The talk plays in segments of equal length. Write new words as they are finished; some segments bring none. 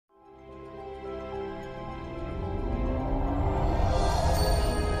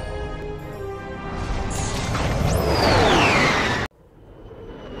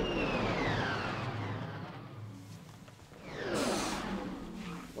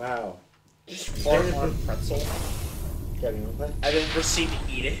Wow. Just fart on pretzel. Kevin, you wanna play? And then proceed to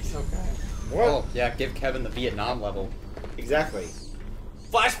eat it. Okay. What? Oh, yeah, give Kevin the Vietnam level. Exactly.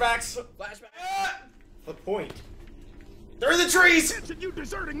 Flashbacks! Flashbacks! The point. They're in the trees! Attention, you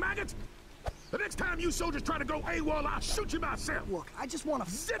deserting maggots! The next time you soldiers try to go AWOL, I'll shoot you myself! Look, I just want to...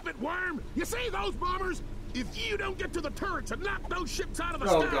 Zip it, worm! You see those bombers? If you don't get to the turrets and knock those ships out of the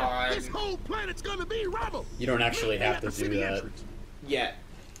Oh, sky, God. this whole planet's gonna be rubble! You don't actually Meet me have at to the do city that. entrance. Yeah.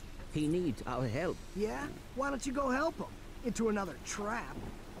 He needs our help. Yeah? Why don't you go help him? Into another trap.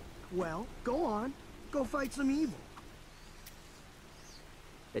 Well, go on. Go fight some evil.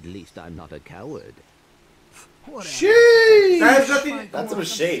 At least I'm not a coward. Whatever. Sheesh! That has Fine, nothing. come That's on, some I'm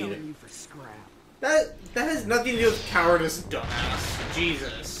shade. selling you for scrap. That has nothing to do with cowardice, dumbass.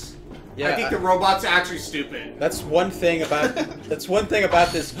 Jesus. Yeah, I think the robots are actually stupid. That's one thing about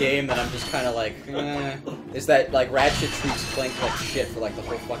this game that I'm just kind of like, is that like Ratchet treats Clank like shit for like the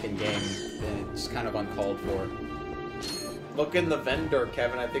whole fucking game, and it's kind of uncalled for. Look in the vendor,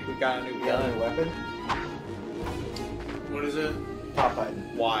 Kevin. I think we got a new You got a gun. new weapon? What is it? Top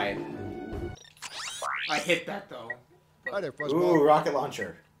button. Why? I hit that though. Hi there, Ooh, rocket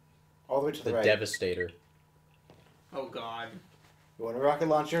launcher. All the way to the The right. Devastator. Oh God. You want a rocket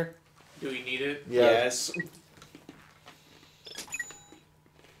launcher? Do we need it? Yeah. Yes.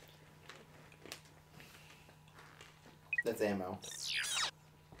 That's ammo.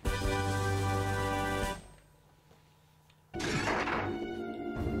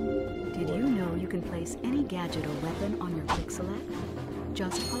 Did you know you can place any gadget or weapon on your quick select?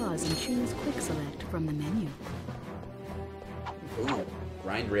 Just pause and choose quick select from the menu. Ooh,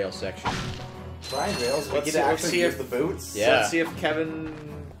 grind rail section. Grind rails? We Let's get see- to let's actually see use if- the boots? Yeah. Let's see if Kevin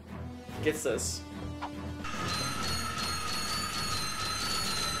gets this.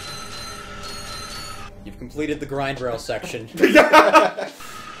 You've completed the grind rail section.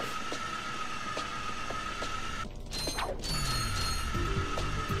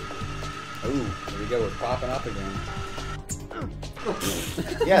 Ooh, there we go, we're popping up again.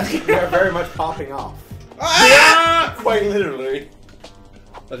 Yes, we are very much popping off. Ah! Quite literally.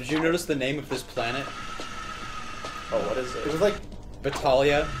 Oh, did you notice the name of this planet? Oh, what is It it? was like,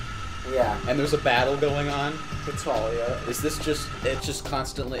 Vitalia, yeah. and there's a battle going on. Vitalia. Is this just, it's just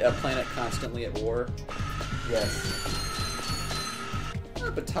constantly, a planet constantly at war? Yes.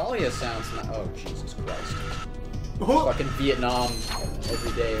 Vitalia sounds not, oh Jesus Christ. Oh, Fucking Vietnam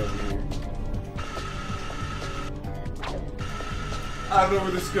every day over here. I don't know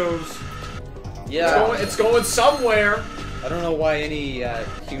where this goes. Yeah. It's going somewhere. I don't know why any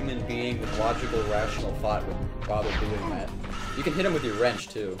human being with logical, rational thought would bother doing that. You can hit him with your wrench,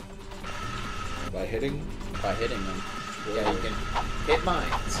 too. By hitting? By hitting them. Yeah, you can hit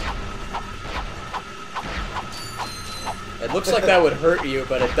mines. It looks like that would hurt you,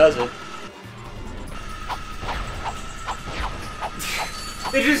 but it doesn't.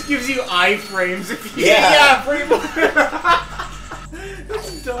 It just gives you iframes if you... Yeah. Yeah, pretty much.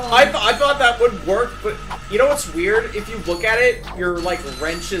 That's dumb. I thought that would work, but you know what's weird? If you look at it, your, like,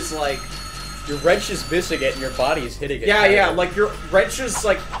 wrench is, like... Your wrench is missing it, and your body is hitting it. Yeah, yeah, like, your wrench is,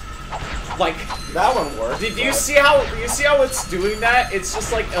 like... That one worked. Do you see how it's doing that? It's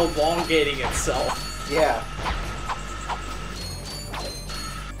just, like, elongating itself. Yeah.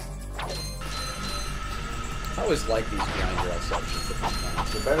 I always like these grind rail sections.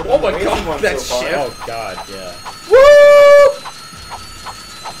 They're better than Oh my the racing God, ones that so far. shit. Oh god, yeah.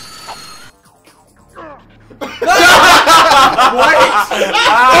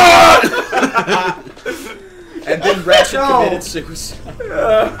 And then Ratchet committed suicide.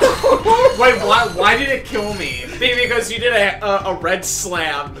 Wait, why did it kill me? Because you did a red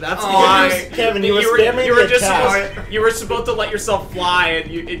slam. That's why. Kevin, you were spamming you were the just attack. supposed, you were supposed to let yourself fly,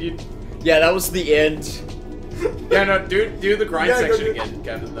 and you. Yeah, that was the end. Yeah, no, do the grind Yeah, go section do- again,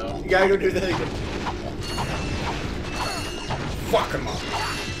 Kevin. Though. You gotta go do that again. Fuck him up.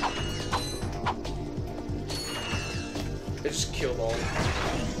 It just killed all.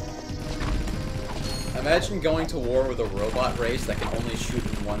 Imagine going to war with a robot race that can only shoot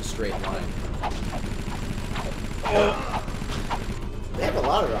in one straight line. They have a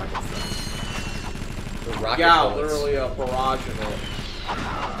lot of rockets. The rocket Yeah, bullets. literally a barrage of it.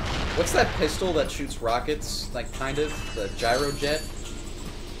 What's that pistol that shoots rockets? Like, kind of? The gyrojet?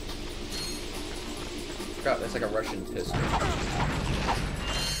 Forgot, that's like a Russian pistol.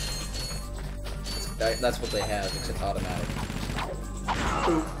 That's what they have, except automatic.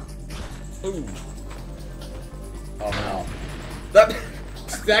 Ooh. Ooh. Oh no. That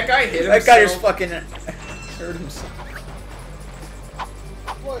guy hit himself. That guy just fucking hurt himself.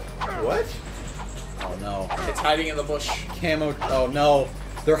 What? What? Oh no. It's hiding in the bush. Camo. Oh no.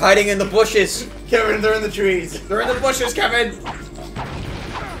 They're hiding in the bushes. Kevin, they're in the trees. They're in the bushes, Kevin.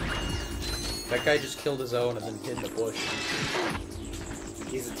 That guy just killed his own and then hid in the bush.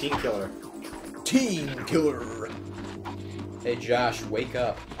 He's a team killer. Team killer. Hey Josh, wake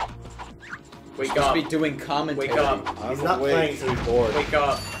up. Wake You're supposed up. to be doing commentary. Wake up. He's not playing, so he's bored. Wake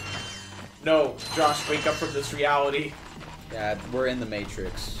up. No, Josh, wake up from this reality. Yeah, we're in the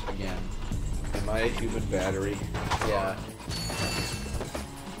Matrix again. Am I a human battery? Yeah.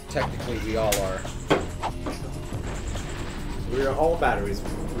 Technically, we all are. We're all batteries.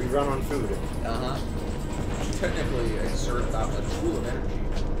 We run on food. Uh-huh. Technically, exert about a joule of energy.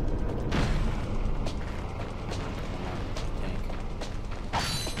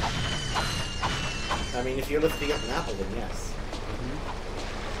 I mean, if you're lifting up an apple, then yes.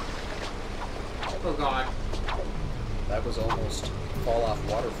 Oh god. That was almost fall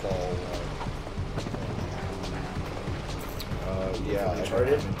off waterfall. Yeah,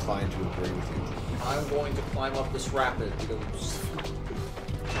 Uncharted? I'm inclined to agree with you. I'm going to climb up this rapid because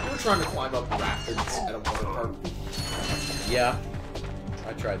we're trying to climb up rapids at a water park. Yeah.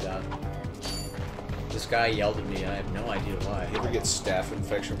 I tried that. This guy yelled at me and I have no idea why. You ever get staph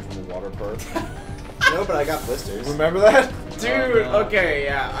infection from the water park? No, but I got blisters. Remember that? Dude, Oh, no. okay,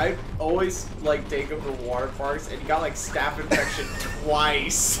 yeah, I always like take him to water parks, and he got like staph infection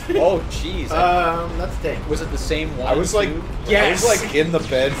twice. Oh, jeez. That's dang. Was it the same one? I was like, too? Yes. I was like in the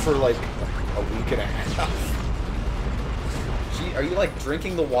bed for like a week and a half. Gee, are you like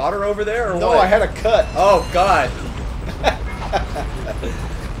drinking the water over there or No, what? I had a cut. Oh, God. I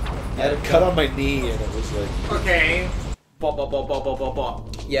had a cut on my knee, and it was like. Okay. Ba.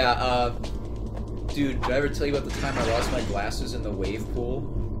 Yeah, dude, did I ever tell you about the time I lost my glasses in the wave pool?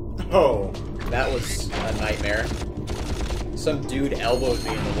 Oh. That was a nightmare. Some dude elbowed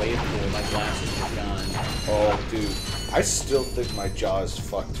me in the wave pool and my glasses were gone. Oh, dude. I still think my jaw is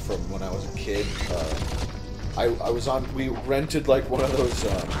fucked from when I was a kid. We rented like one of those,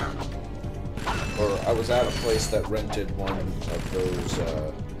 or I was at a place that rented one of those,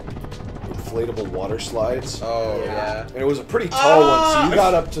 inflatable water slides. Oh, yeah. And it was a pretty tall one, so you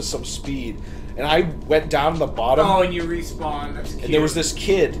got up to some speed. And I went down to the bottom. Oh, and you respawn. That's cute. And there was this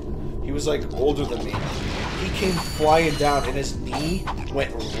kid. He was like older than me. He came flying down, and his knee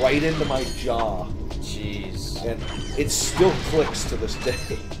went right into my jaw. Jeez. And it still clicks to this day.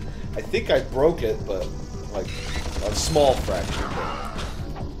 I think I broke it, but like a small fracture.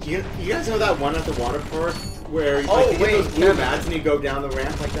 You guys know that one at the water park where you Oh, get wait, those blue Kevin. mats and you go down the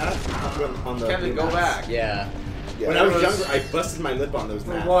ramp like that? On the Kevin, blue go mats? back. Yeah. Yeah. When I was younger, I busted my lip on those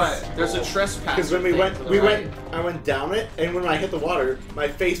For mats. what? There's a trespass. Because when I went down it, and when I hit the water, my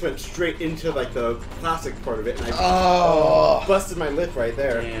face went straight into like the plastic part of it, and I busted my lip right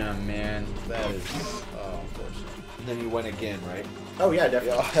there. Damn, man. That is... Oh, unfortunate. And then you went again, right? Oh yeah,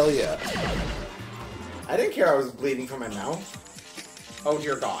 definitely. Oh, hell yeah. I didn't care I was bleeding from my mouth. Oh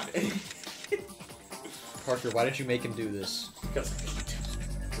dear God. Parker, why did you make him do this? Because I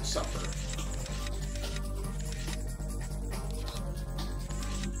need to suffer.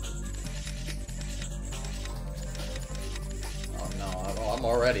 Oh, no. I'm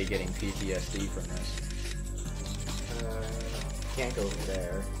already getting PTSD from this. Can't go over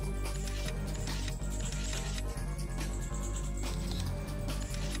there.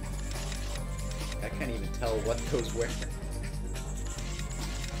 I can't even tell what goes where.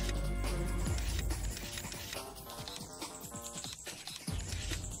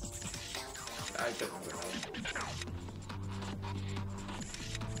 I don't know.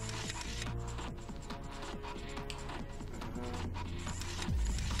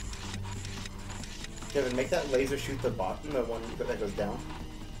 Kevin, make that laser shoot the bottom, the one that goes down.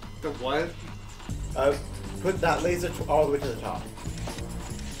 The what? Put that laser all the way to the top.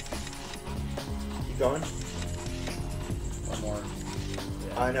 Keep going. One more.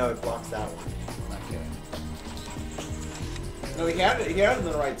 I know it blocks that one. Okay. No, he had it in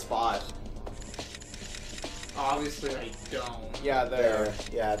the right spot. Obviously, I don't. Yeah, there.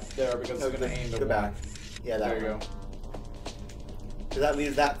 Yeah. There, because No, it's gonna aim the the back. Yeah, that There you one. go. So that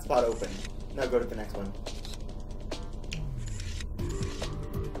leaves that spot open. Now go to the next one.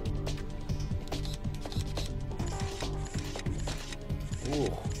 Ooh.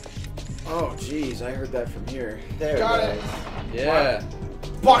 Oh, jeez, I heard that from here. There Got it it. goes. Yeah.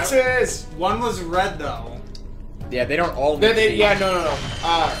 Boxes! One was red though. Yeah, they don't all need to be. Yeah, no.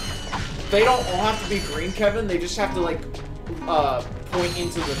 They don't all have to be green, Kevin. They just have to, like, point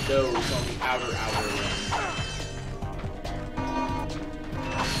into the nose on the outer rim.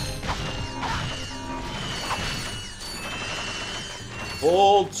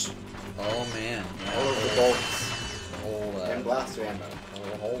 Bolts! Oh, man. Yeah. All of the bolts. Whole, And blaster ammo.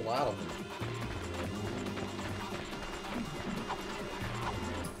 A whole lot of them.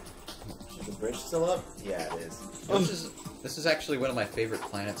 Is the bridge still up? Yeah, it is. This is actually one of my favorite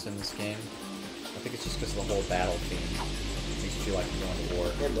planets in this game. I think it's just because of the whole battle theme. It makes you feel like you're going to war.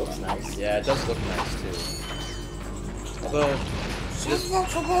 It looks nice. Yeah, it does look nice too. Although, just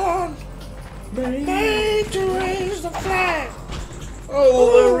made to raise the flag.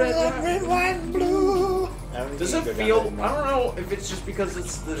 oh, red, white, and blue. Does it feel? I don't know if it's just because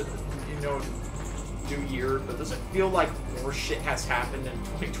it's the new year, but does it feel like more shit has happened in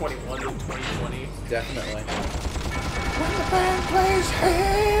 2021 than 2020? definitely. When the band plays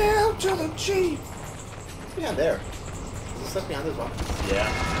Hail to the Chief. Yeah, there. Is there stuff behind those boxes? Yeah.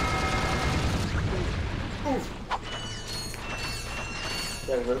 Oof.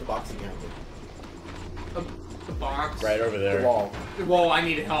 Yeah, where's the box behind it? The box. Right over there. The wall. Well, I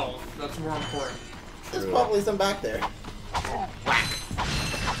need health. That's more important. There's probably some back there.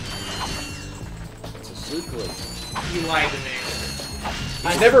 It's a secret. You lied to me.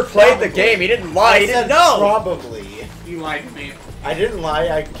 He's never played the game. He didn't lie. He didn't know. Probably. You lied to me. I didn't lie.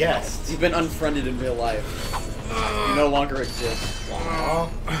 I guessed. You've been unfriended in real life. You no longer exist. Aww.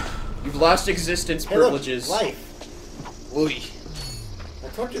 You've lost existence Hey, look, privileges. life. Oy. I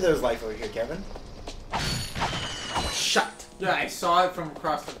told you there was life over here, Kevin. Shut. Yeah, I saw it from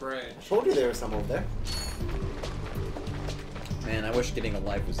across the bridge. I told you there was some over there. Man, I wish getting a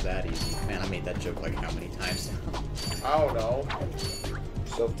life was that easy. Man, I made that joke like how many times now? I don't know.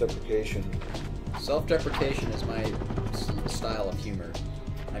 Self-deprecation. Self-deprecation is my style of humor.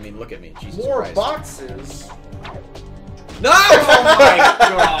 I mean, look at me, Jesus More Christ. boxes. No! Oh my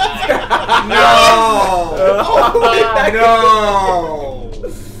god! No!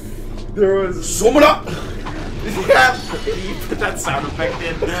 No! There was. Sum it up! Yeah, you put that sound effect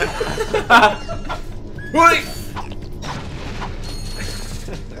in. Ready?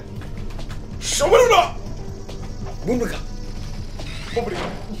 Sum it up! Bumblika.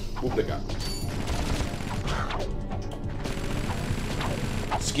 Bumblika.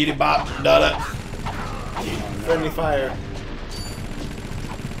 Skitty bop, dada. Friendly fire.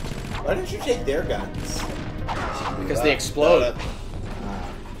 Why didn't you take their guns? Because they explode.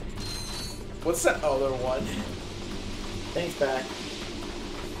 What's that other one? Thanks, back.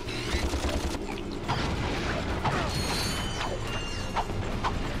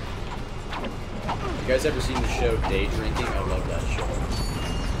 You guys ever seen the show Day Drinking? I love that show.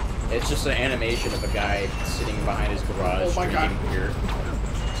 It's just an animation of a guy sitting behind his garage drinking beer.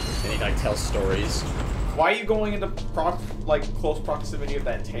 And he like tells stories. Why are you going into close proximity of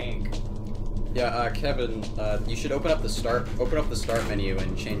that tank? Yeah, Kevin, you should open up the start menu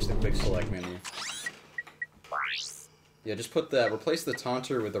and change the quick select menu. Yeah, just replace the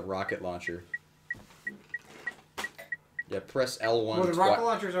taunter with the rocket launcher. Yeah, press L1 Well, the rocket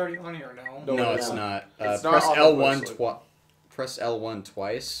launcher's already on here, no? No, it's not. It's Press not L1 press L1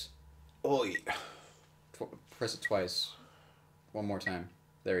 twice. Oh, yeah. Press it twice. One more time.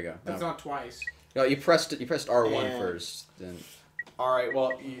 There you go. That's not twice. No, you pressed R1 first. Then. Alright,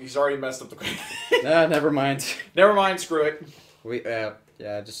 well, he's already messed up the quick. Nah, never mind. Never mind, screw it. You got the.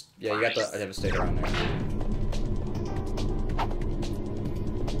 I have to stay around there.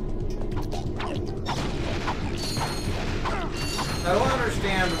 I don't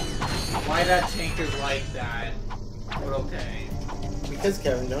understand why that tank is like that. But okay. Because,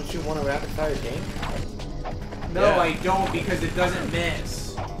 Kevin, don't you want a rapid fire game? No, Yeah. I don't, because it doesn't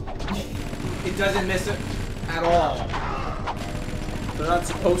miss. It doesn't miss it at all. They're not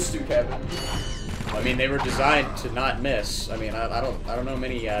supposed to, Kevin. I mean, they were designed to not miss. I mean, I don't know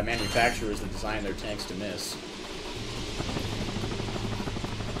many manufacturers that design their tanks to miss.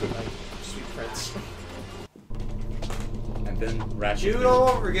 Good night, sweet prince. And then Ratchet. Do it all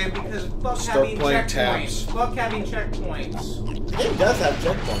over again because fuck Start having playing checkpoints. tabs. Fuck having checkpoints. The game does have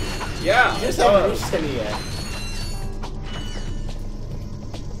checkpoints. Yeah, You just it haven't does. reached any yet.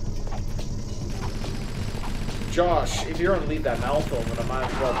 Josh, if you're gonna leave that malfilm, then I might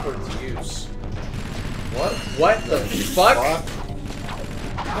as well put it to use. What the fuck?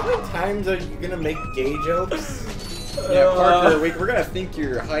 How many times are you gonna make gay jokes? Yeah, Parker, we're gonna think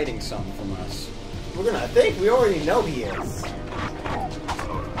you're hiding something from us. We're gonna think we already know he is.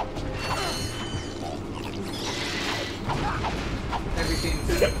 Everything.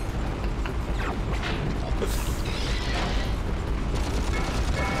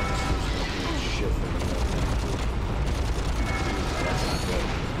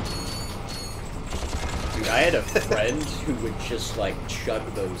 Dude, I had a friend who would just like chug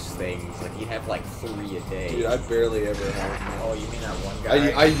those things. Like he'd have like 3 a day. Dude, I barely ever have. Oh, you mean that one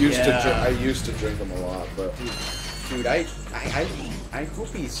guy? I used Yeah. to drink them a lot, but Dude, I hope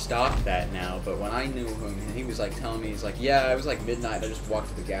he stopped that now, but when I knew him, he was like telling me, he's like, yeah, it was like midnight, I just walked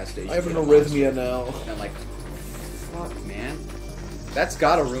to the gas station. I have an arrhythmia now. And I'm like, fuck, man. That's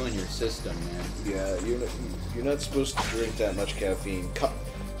gotta ruin your system, man. Yeah, you're not supposed to drink that much caffeine.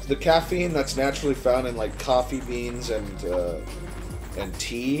 The caffeine that's naturally found in like coffee beans and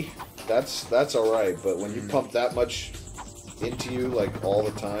tea, that's alright, but when you pump that much into you like all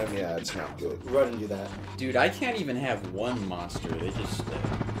the time, yeah, it's not good. Run and do that. Dude, I can't even have one monster. They just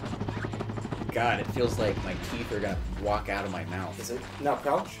God, it feels like my teeth are gonna walk out of my mouth. Is it now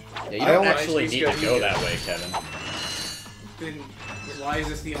crouch? Yeah, you don't actually need to go that way, Kevin. Then why is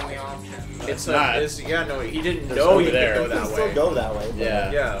this the only option? It's not. Yeah, no, he didn't There's know over he there. could go that You way. can still go that way.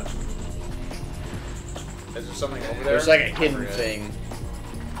 Yeah. Yeah. Is there something over there? There's like a hidden thing.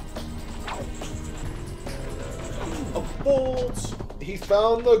 A bolt! He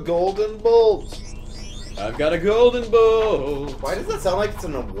found the golden bolt! I've got a golden bolt! Why does that sound like it's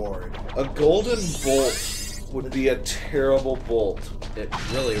an award? A golden bolt would be a terrible bolt. It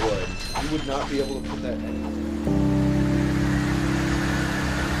really would. You would not be able to put that in.